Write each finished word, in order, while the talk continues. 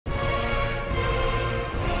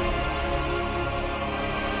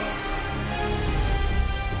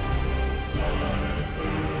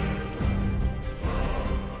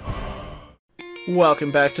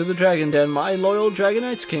Welcome back to the Dragon Den. My loyal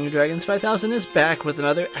Dragonites, King of Dragons 5000 is back with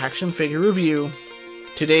another action figure review.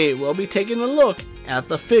 Today we'll be taking a look at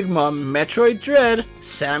the Figma Metroid Dread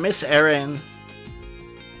Samus Aran.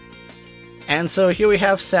 And so here we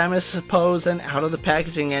have Samus posed and out of the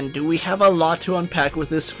packaging, and do we have a lot to unpack with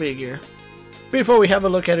this figure. Before we have a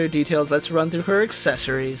look at her details, let's run through her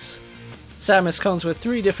accessories. Samus comes with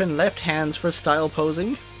 3 different left hands for style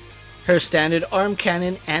posing, her standard arm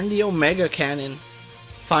cannon, and the Omega cannon.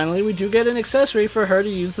 Finally, we do get an accessory for her to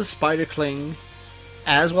use the spider cling,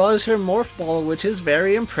 as well as her morph ball, which is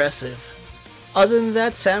very impressive. Other than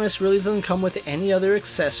that, Samus really doesn't come with any other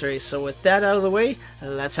accessories, so with that out of the way,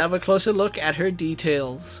 let's have a closer look at her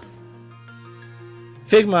details.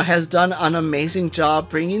 Figma has done an amazing job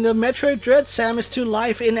bringing the Metroid Dread Samus to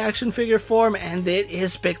life in action figure form, and it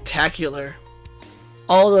is spectacular.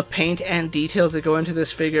 All the paint and details that go into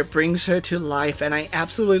this figure brings her to life, and I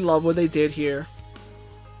absolutely love what they did here.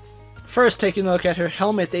 First, taking a look at her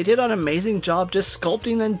helmet, they did an amazing job just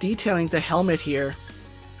sculpting and detailing the helmet here.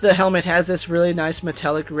 The helmet has this really nice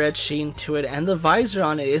metallic red sheen to it, and the visor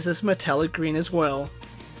on it is this metallic green as well.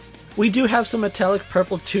 We do have some metallic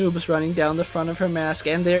purple tubes running down the front of her mask,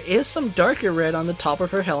 and there is some darker red on the top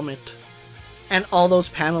of her helmet. And all those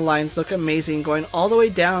panel lines look amazing, going all the way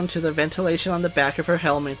down to the ventilation on the back of her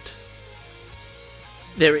helmet.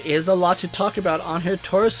 There is a lot to talk about on her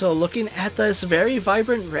torso. Looking at this very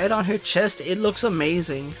vibrant red on her chest, it looks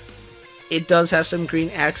amazing. It does have some green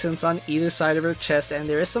accents on either side of her chest, and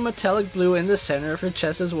there is some metallic blue in the center of her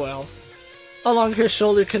chest as well. Along her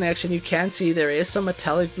shoulder connection, you can see there is some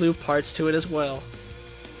metallic blue parts to it as well.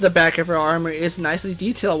 The back of her armor is nicely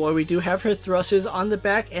detailed, where we do have her thrusters on the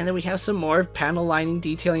back, and then we have some more panel lining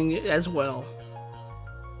detailing as well.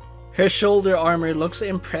 Her shoulder armor looks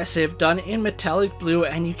impressive, done in metallic blue,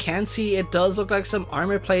 and you can see it does look like some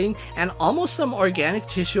armor plating and almost some organic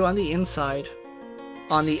tissue on the inside.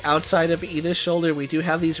 On the outside of either shoulder, we do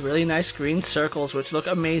have these really nice green circles which look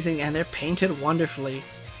amazing, and they're painted wonderfully.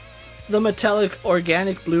 The metallic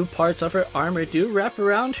organic blue parts of her armor do wrap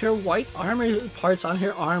around her white armor parts on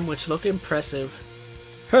her arm, which look impressive.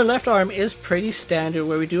 Her left arm is pretty standard,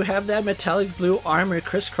 where we do have that metallic blue armor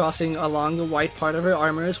crisscrossing along the white part of her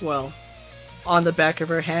armor as well. On the back of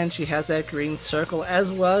her hand, she has that green circle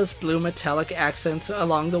as well as blue metallic accents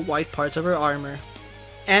along the white parts of her armor.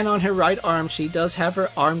 And on her right arm, she does have her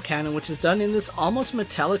arm cannon, which is done in this almost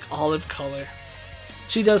metallic olive color.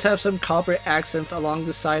 She does have some copper accents along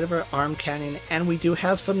the side of her arm cannon, and we do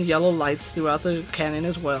have some yellow lights throughout the cannon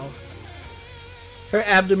as well. Her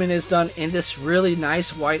abdomen is done in this really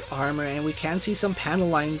nice white armor, and we can see some panel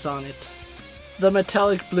lines on it. The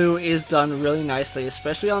metallic blue is done really nicely,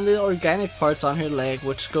 especially on the organic parts on her leg,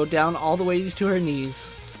 which go down all the way to her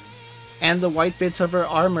knees. And the white bits of her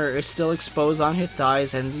armor are still exposed on her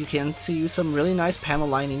thighs, and you can see some really nice panel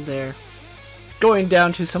lining there. Going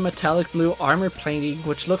down to some metallic blue armor plating,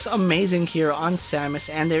 which looks amazing here on Samus,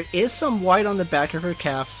 and there is some white on the back of her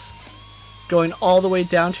calves. Going all the way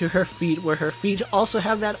down to her feet, where her feet also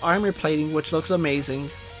have that armor plating, which looks amazing.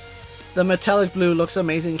 The metallic blue looks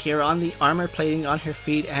amazing here on the armor plating on her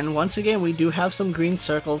feet, and once again we do have some green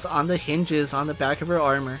circles on the hinges on the back of her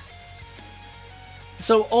armor.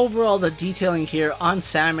 So overall, the detailing here on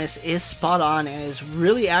Samus is spot on and is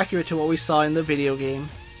really accurate to what we saw in the video game.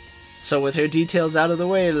 So with her details out of the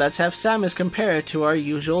way, let's have Samus compare to our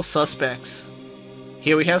usual suspects.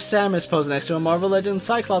 Here we have Samus posed next to a Marvel Legends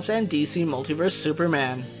Cyclops and DC Multiverse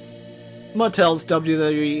Superman. Mattel's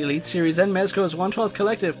WWE Elite Series and Mezco's 1/12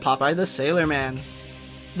 Collective Popeye the Sailor Man.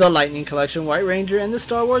 The Lightning Collection White Ranger and the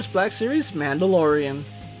Star Wars Black Series Mandalorian.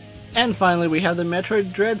 And finally we have the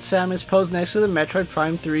Metroid Dread Samus posed next to the Metroid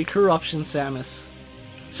Prime 3 Corruption Samus.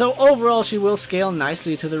 So overall, she will scale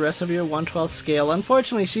nicely to the rest of your 1/12 scale.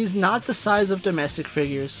 Unfortunately, she's not the size of domestic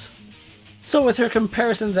figures. So with her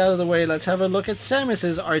comparisons out of the way, let's have a look at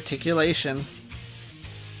Samus's articulation.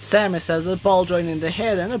 Samus has a ball joint in the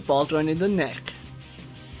head and a ball joint in the neck.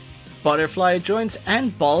 Butterfly joints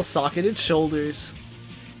and ball-socketed shoulders.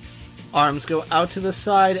 Arms go out to the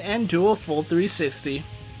side and do a full 360.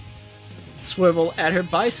 Swivel at her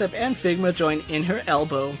bicep and Figma joint in her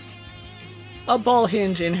elbow. A ball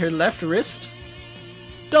hinge in her left wrist,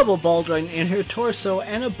 double ball joint in her torso,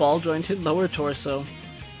 and a ball jointed lower torso.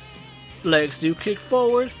 Legs do kick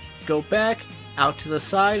forward, go back, out to the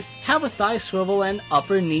side, have a thigh swivel and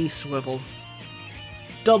upper knee swivel.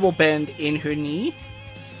 Double bend in her knee,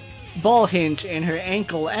 ball hinge in her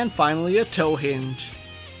ankle, and finally a toe hinge.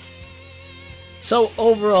 So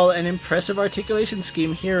overall, an impressive articulation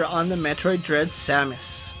scheme here on the Metroid Dread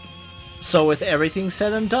Samus. So with everything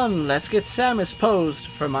said and done, let's get Samus posed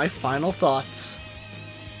for my final thoughts.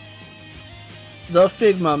 The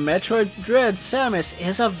Figma Metroid Dread Samus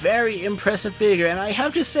is a very impressive figure, and I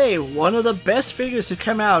have to say, one of the best figures to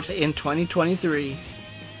come out in 2023.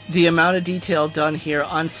 The amount of detail done here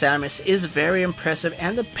on Samus is very impressive,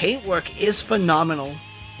 and the paintwork is phenomenal.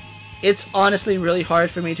 It's honestly really hard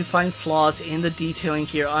for me to find flaws in the detailing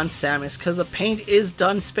here on Samus, because the paint is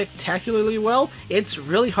done spectacularly well. It's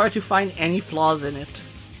really hard to find any flaws in it.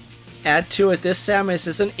 Add to it, this Samus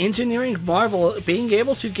is an engineering marvel. Being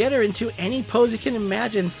able to get her into any pose you can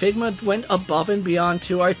imagine, Figma went above and beyond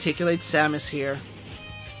to articulate Samus here.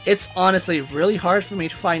 It's honestly really hard for me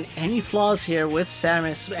to find any flaws here with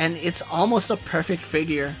Samus, and it's almost a perfect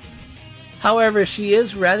figure. However, she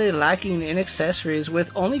is rather lacking in accessories, with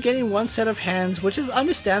only getting one set of hands, which is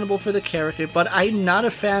understandable for the character, but I'm not a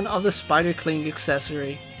fan of the spider cling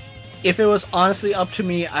accessory. If it was honestly up to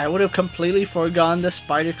me, I would have completely foregone the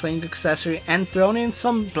spider cling accessory and thrown in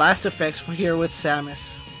some blast effects for here with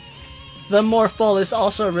Samus. The Morph Ball is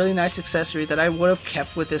also a really nice accessory that I would have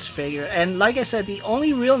kept with this figure, and like I said, the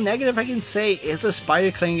only real negative I can say is the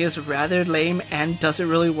spider cling is rather lame and doesn't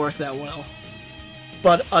really work that well.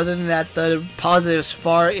 But other than that, the positives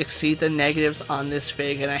far exceed the negatives on this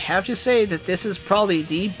fig, and I have to say that this is probably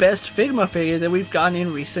the best Figma figure that we've gotten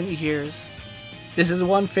in recent years. This is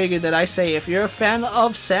one figure that I say, if you're a fan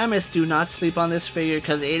of Samus, do not sleep on this figure,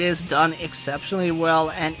 because it is done exceptionally well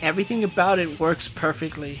and everything about it works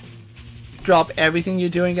perfectly. Drop everything you're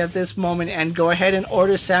doing at this moment and go ahead and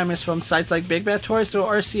order Samus from sites like Big Bad Toy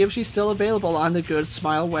Store, or see if she's still available on the Good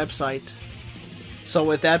Smile website. So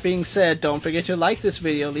with that being said, don't forget to like this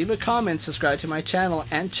video, leave a comment, subscribe to my channel,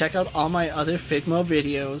 and check out all my other Figma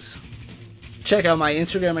videos. Check out my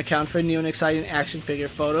Instagram account for new and exciting action figure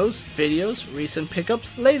photos, videos, recent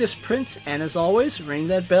pickups, latest prints, and as always, ring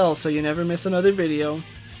that bell so you never miss another video.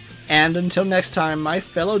 And until next time, my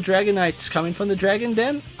fellow Dragonites coming from the Dragon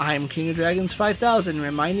Den, I'm KingofDragons 5000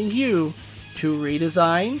 reminding you to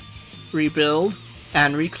redesign, rebuild,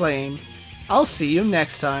 and reclaim. I'll see you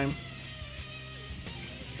next time.